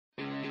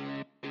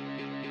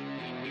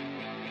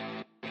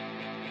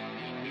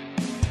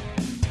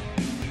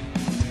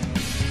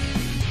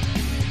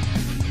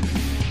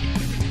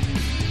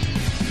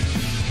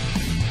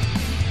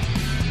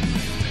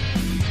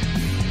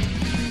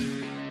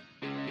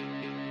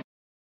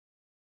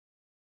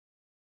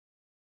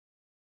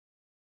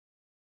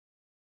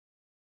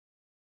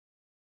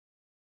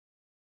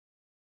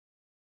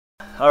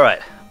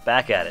Alright,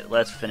 back at it.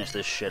 Let's finish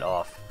this shit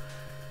off.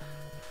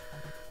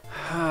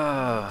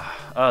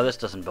 Oh, this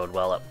doesn't bode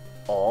well at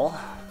all.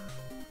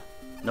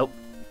 Nope.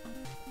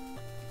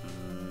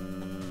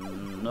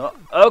 No.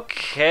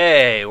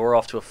 Okay, we're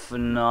off to a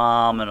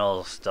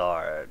phenomenal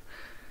start.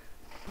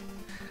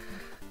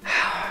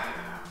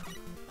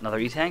 Another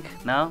E-tank?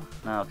 No?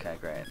 No, okay,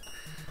 great.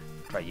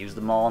 Try to use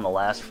them all in the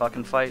last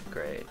fucking fight?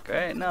 Great,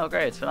 great. No,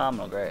 great, it's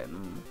phenomenal, great.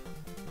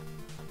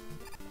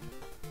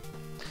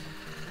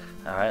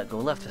 Alright, go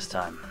left this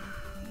time.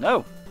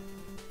 No!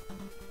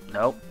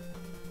 Nope.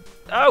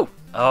 Oh!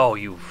 Oh,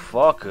 you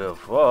fucker,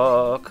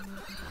 fuck.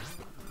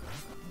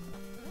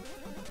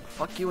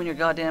 Fuck you and your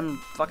goddamn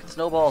fucking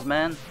snowballs,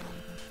 man.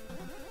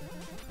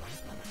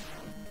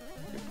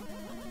 Your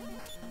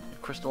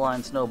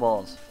crystalline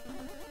snowballs.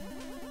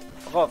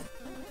 Fuck off.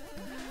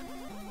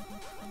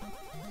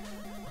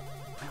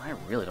 Man, I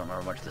really don't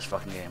remember much of this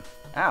fucking game.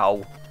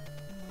 Ow!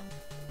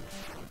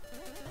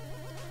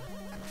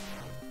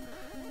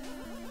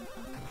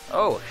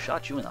 Oh, I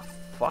shot you in the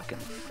fucking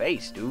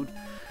face, dude.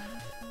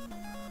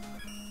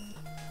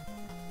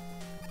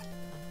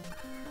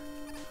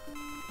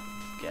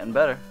 Getting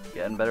better.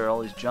 Getting better at all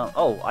these jumps.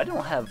 Oh, I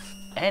don't have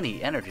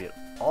any energy at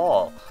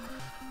all.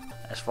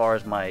 As far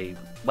as my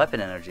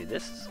weapon energy,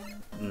 this is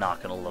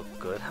not gonna look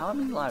good. How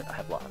many lives? I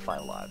have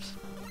 5 lives.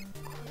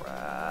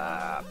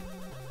 Crap.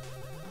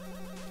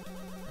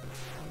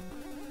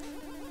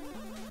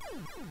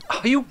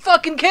 Are you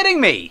fucking kidding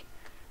me?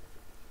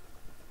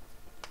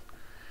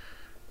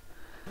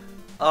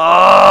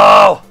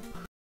 Oh!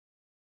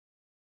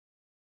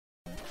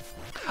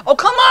 Oh,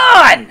 come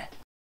on!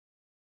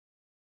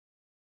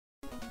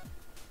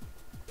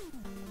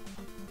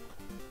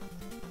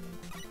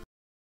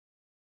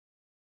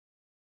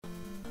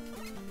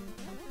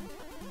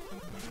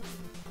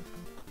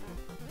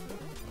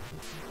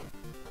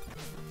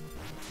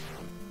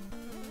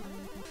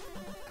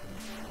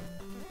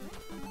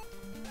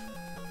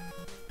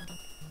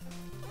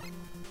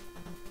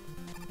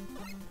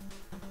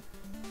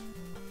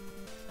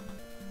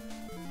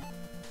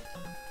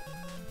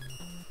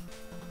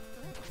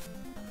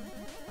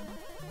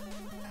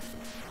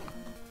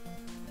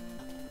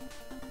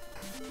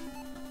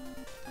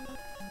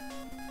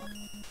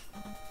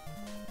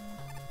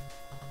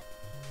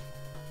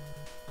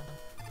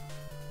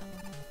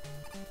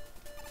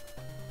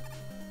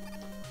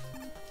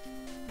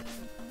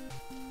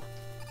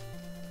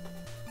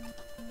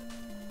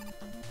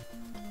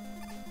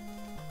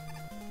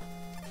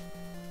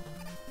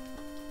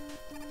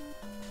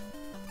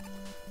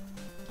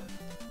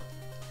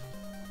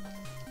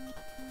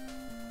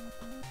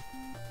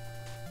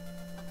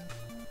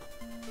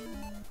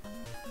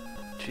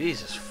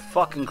 Jesus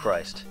fucking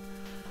Christ.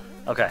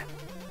 Okay.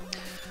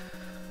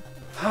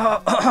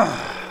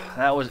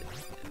 That was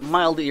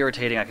mildly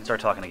irritating. I can start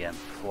talking again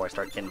before I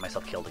start getting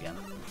myself killed again.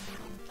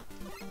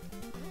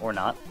 Or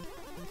not.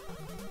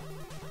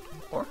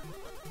 Or?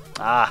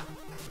 Ah.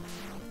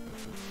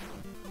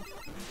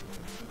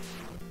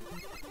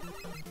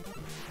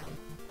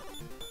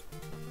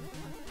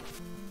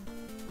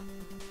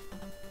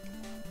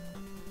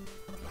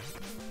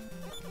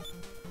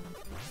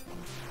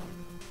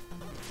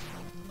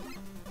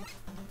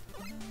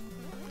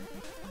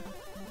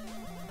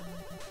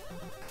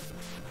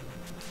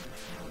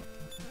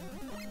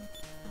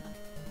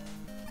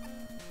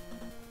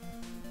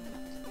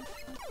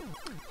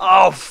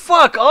 Oh,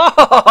 fuck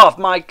off!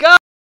 My God!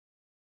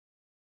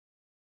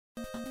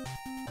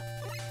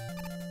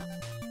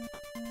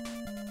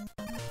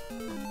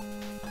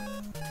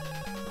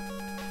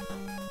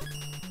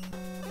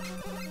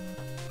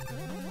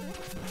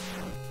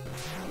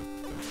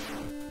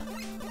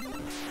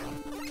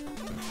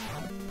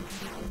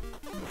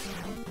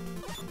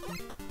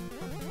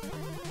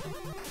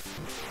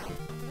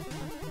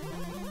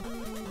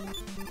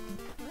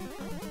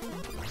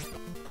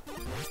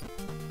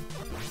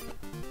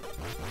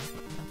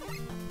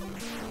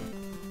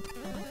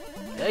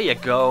 There you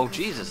go.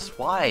 Jesus,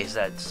 why is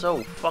that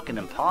so fucking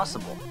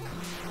impossible?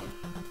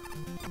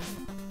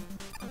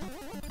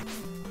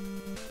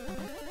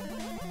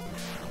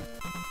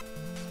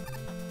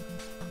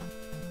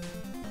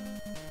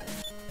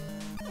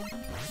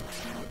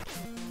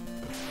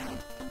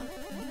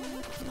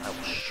 I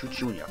will shoot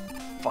you in your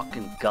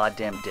fucking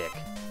goddamn dick.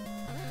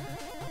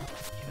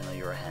 Even though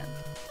you're a hen.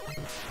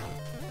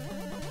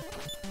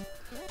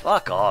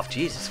 Fuck off,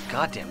 Jesus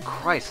goddamn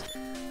Christ.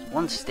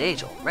 One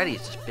stage already,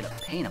 it's just been a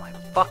pain in my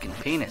fucking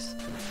penis.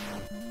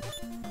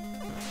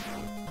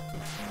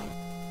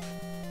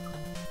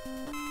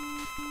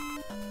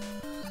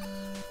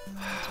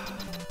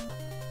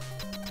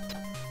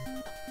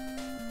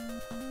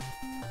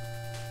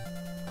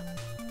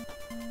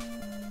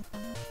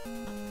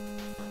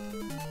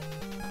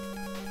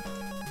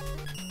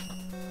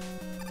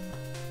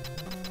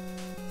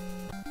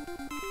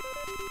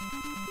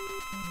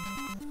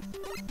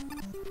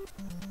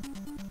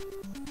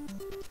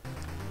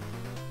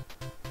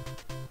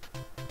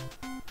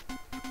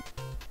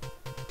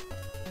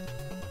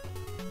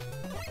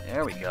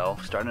 There we go.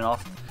 Starting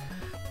off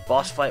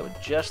boss fight with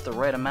just the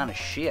right amount of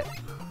shit.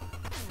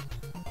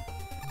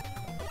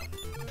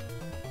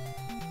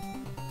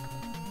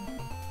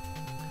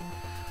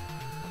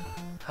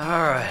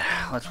 Alright,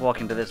 let's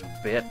walk into this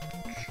bit.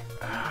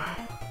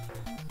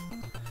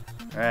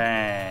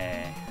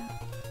 Right.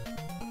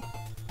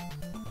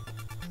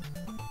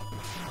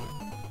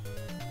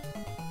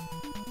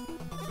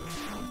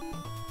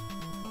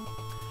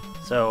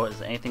 So,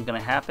 is anything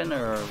gonna happen,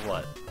 or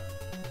what?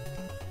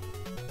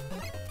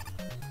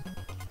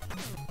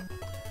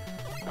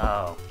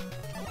 Oh.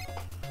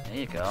 There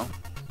you go.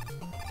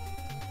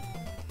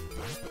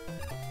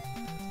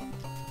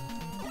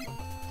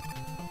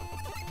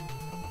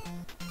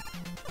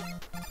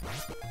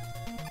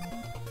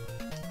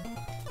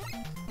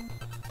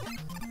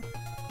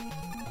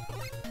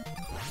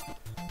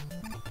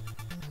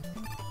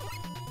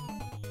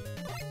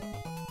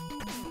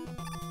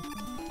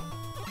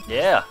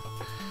 Yeah.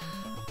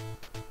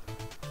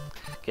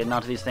 Getting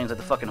onto these things like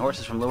the fucking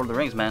horses from Lord of the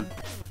Rings, man.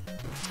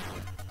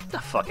 Get the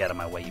fuck out of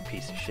my way, you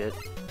piece of shit.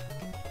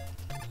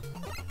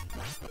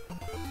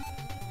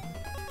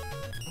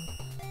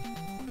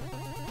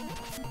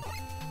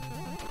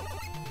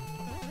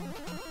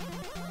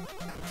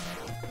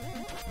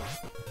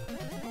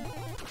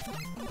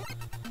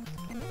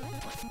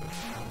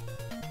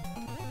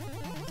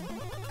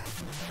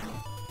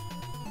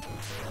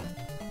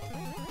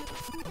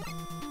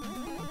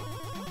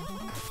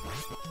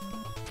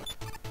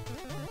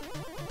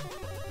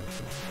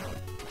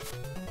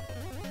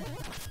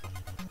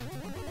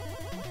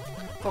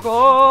 Fuck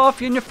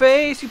off! You in your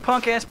face, you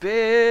punk ass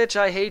bitch!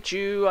 I hate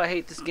you. I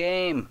hate this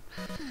game.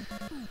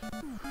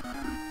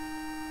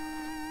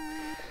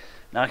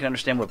 Now I can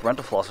understand what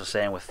Brentalfloss was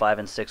saying with 5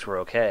 and 6 were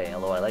okay.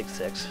 Although I like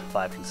 6,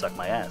 5 can suck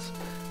my ass.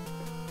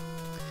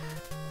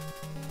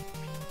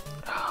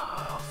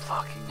 Oh,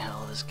 fucking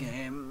hell, this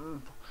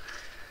game.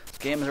 This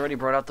game has already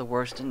brought out the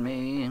worst in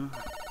me.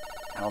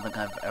 I don't think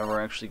I've ever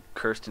actually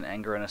cursed in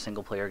anger in a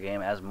single player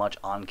game as much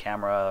on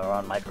camera or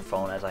on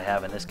microphone as I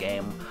have in this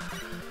game.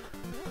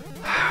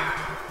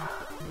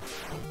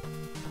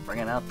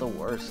 Bringing out the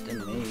worst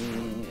in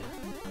me.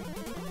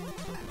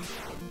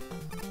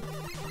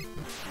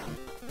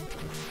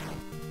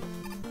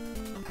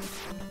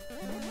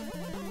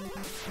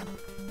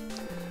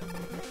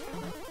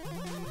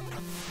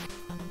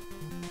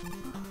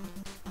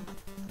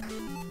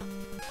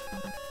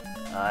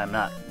 I'm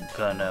not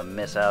gonna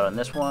miss out on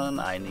this one.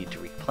 I need to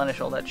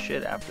replenish all that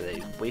shit after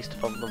they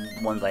wasted all the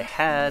ones I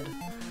had.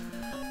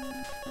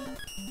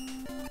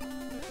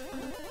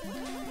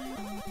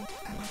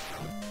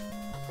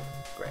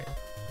 Great.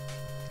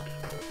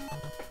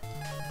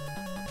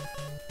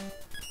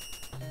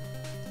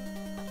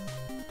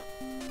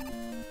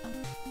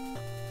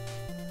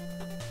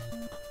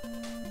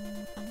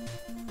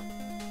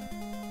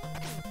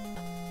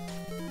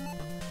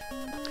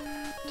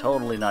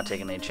 Totally not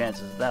taking any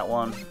chances with that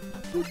one.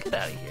 Get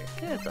out of here.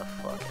 Get the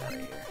fuck out of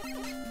here.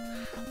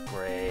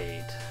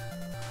 Great.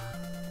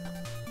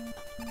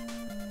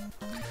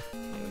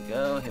 Here we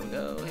go, here we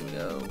go, here we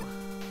go.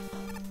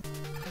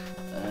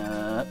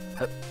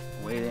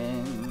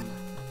 Waiting.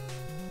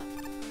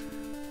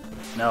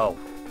 No.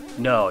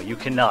 No, you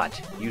cannot.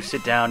 You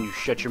sit down, you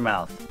shut your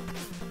mouth.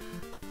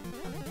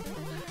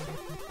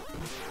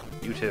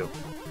 You too.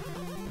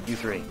 You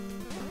three.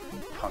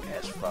 Punk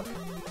ass fuck.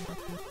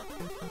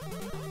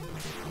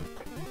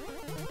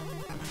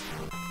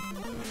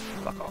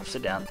 Fuck off.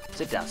 Sit down.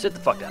 Sit down. Sit the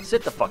fuck down.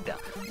 Sit the fuck down.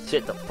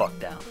 Sit the fuck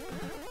down.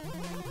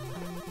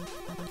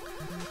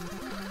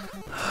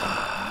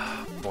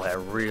 Boy, I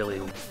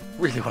really,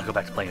 really want to go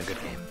back to playing a good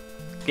game.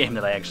 Game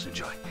that I actually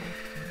enjoy.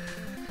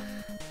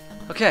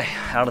 Okay,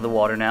 out of the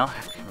water now.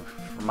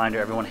 Reminder,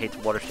 everyone hates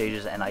water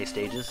stages and ice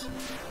stages.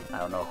 I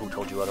don't know who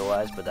told you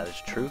otherwise, but that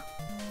is true.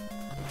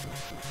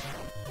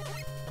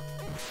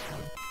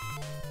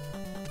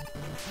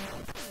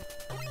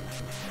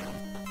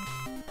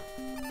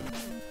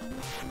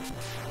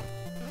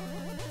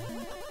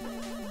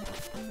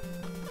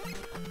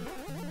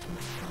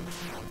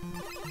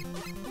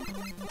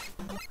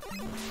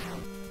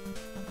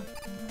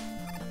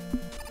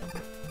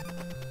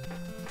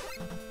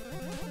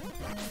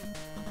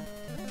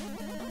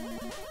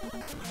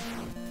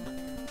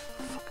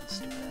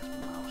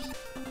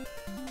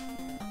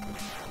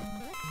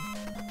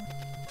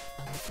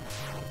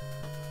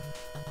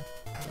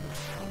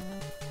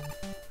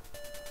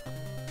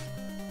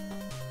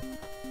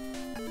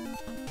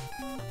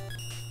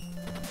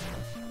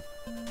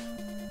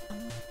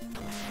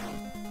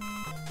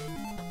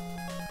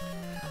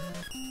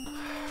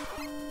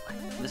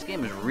 This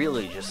game is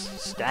really just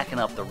stacking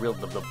up the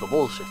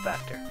bullshit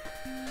factor.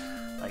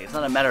 Like, it's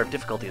not a matter of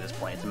difficulty at this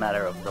point, it's a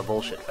matter of the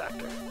bullshit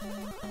factor.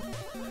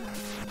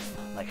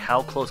 Like,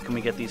 how close can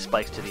we get these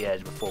spikes to the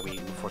edge before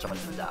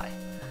someone's gonna die?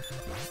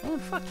 Man,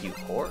 fuck you,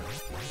 whore.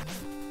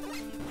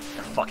 Get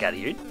the fuck out of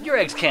here. Your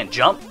eggs can't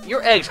jump.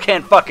 Your eggs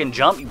can't fucking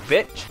jump, you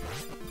bitch.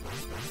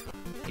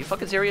 Are you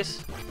fucking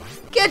serious?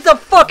 Get the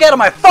fuck out of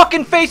my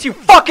fucking face, you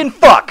fucking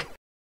fuck!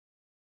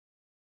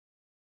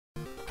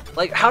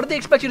 Like, how did they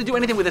expect you to do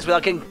anything with this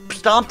without getting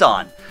stomped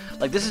on?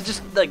 Like, this is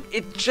just, like,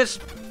 it's just...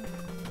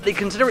 They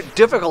consider it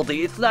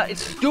difficulty. It's not...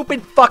 It's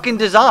stupid fucking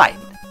design.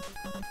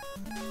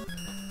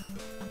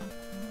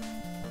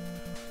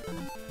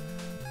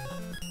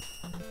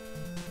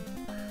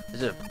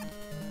 There's a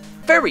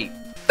very,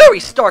 very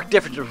stark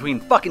difference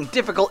between fucking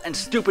difficult and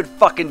stupid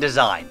fucking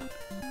design.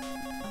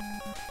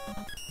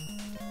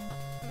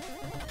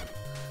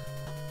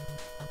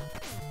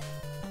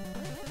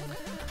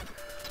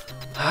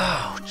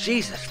 Oh,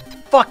 Jesus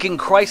fucking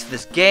Christ,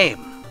 this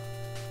game.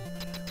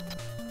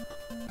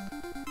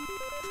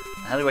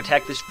 How do I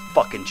attack this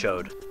fucking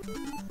chode?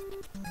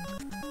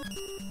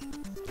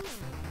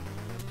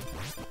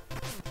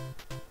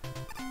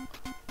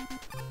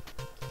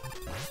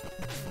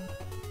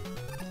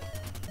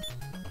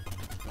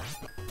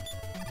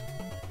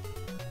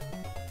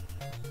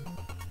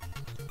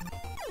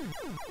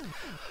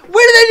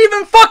 Where did it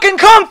even fucking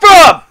come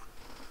from?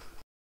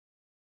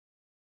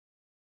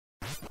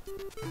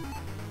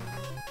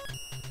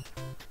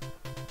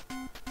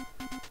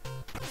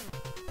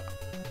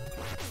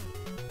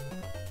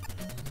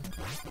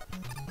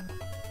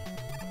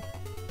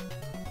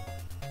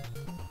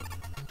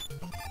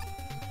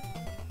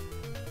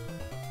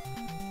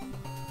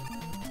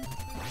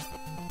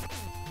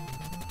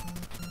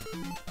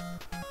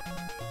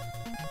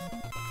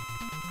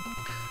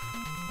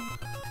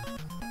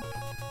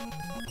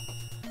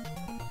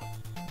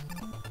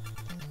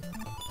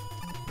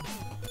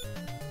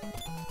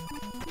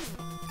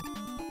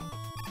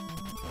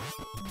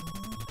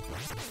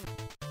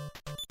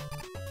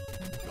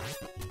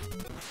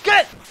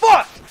 Get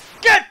fucked!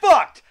 Get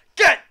fucked!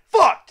 Get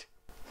fucked!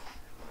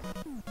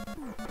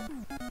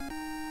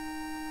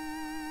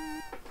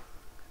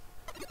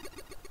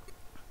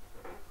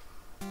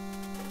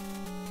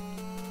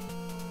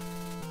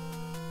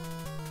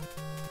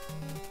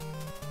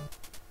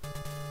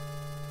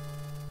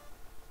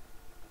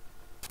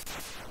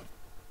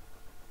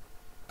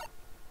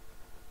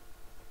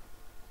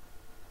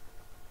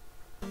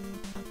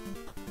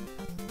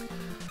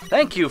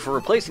 Thank you for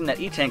replacing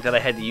that E-tank that I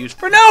had to use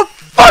for no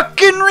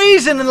fucking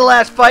reason in the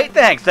last fight.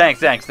 Thanks.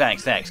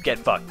 Get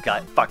fucked.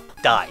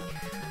 Die.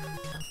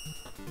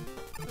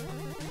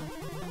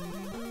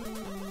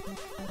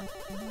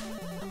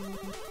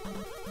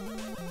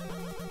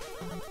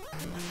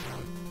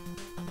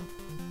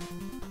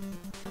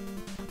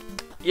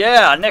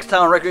 Yeah, next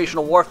time on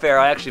Recreational Warfare,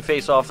 I actually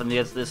face off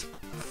against this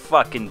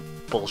fucking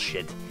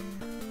bullshit.